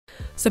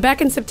So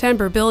back in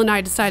September, Bill and I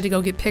decided to go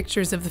get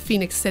pictures of the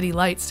Phoenix city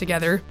lights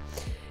together.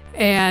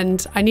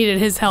 And I needed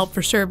his help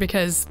for sure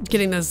because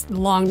getting those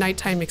long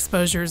nighttime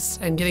exposures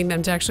and getting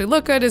them to actually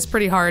look good is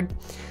pretty hard.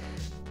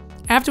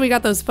 After we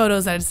got those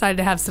photos, I decided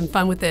to have some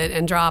fun with it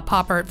and draw a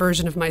pop art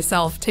version of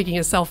myself taking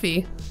a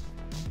selfie.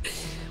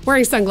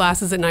 Wearing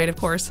sunglasses at night, of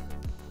course.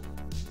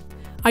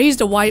 I used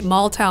a white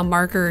Maltau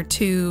marker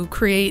to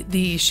create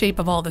the shape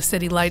of all the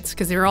city lights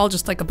because they were all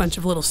just like a bunch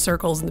of little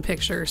circles in the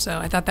picture, so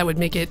I thought that would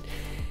make it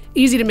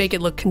easy to make it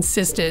look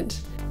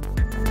consistent.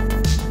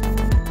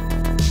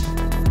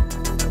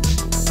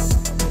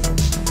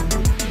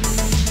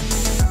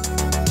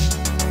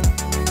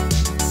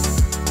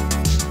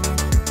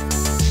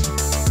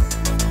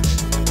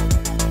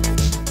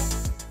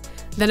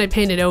 Then I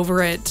painted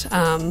over it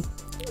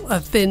a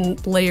thin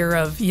layer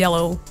of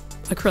yellow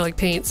acrylic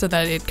paint so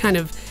that it kind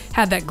of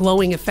had that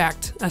glowing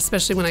effect,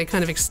 especially when I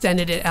kind of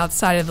extended it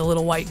outside of the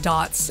little white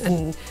dots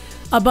and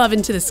above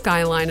into the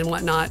skyline and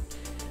whatnot.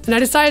 And I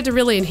decided to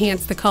really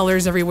enhance the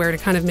colors everywhere to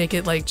kind of make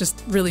it like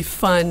just really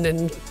fun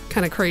and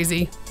kind of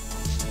crazy.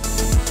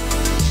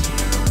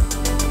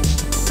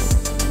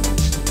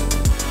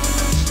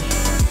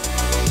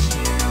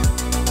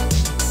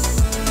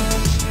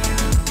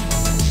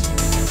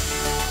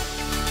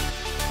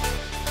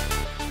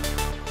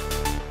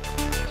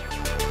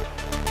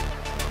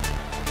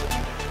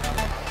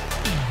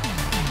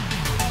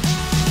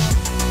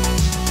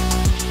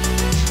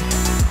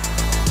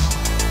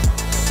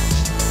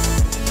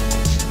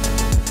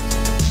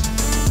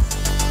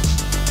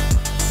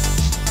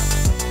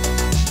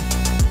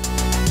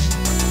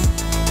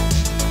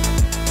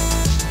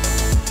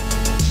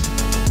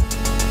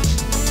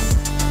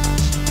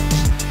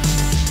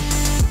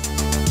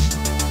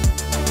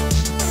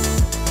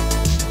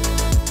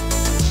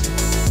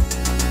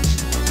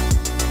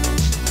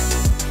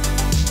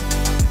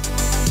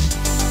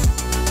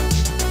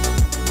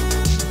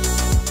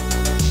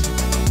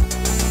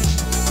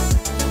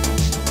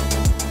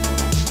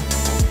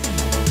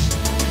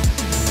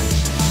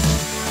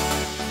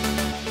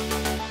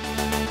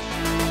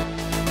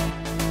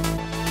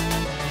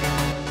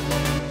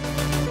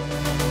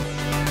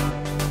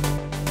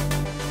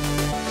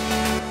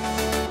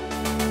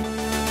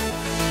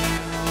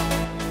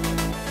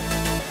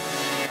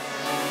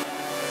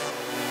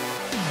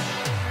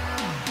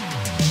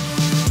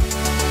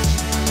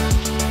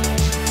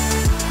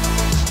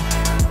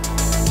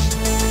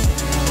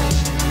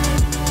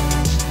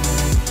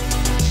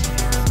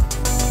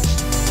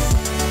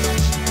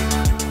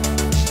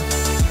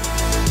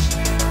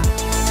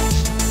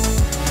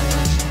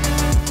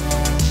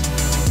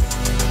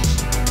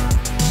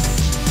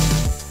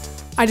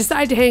 I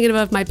decided to hang it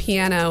above my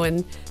piano,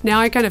 and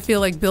now I kind of feel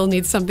like Bill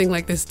needs something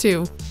like this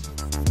too.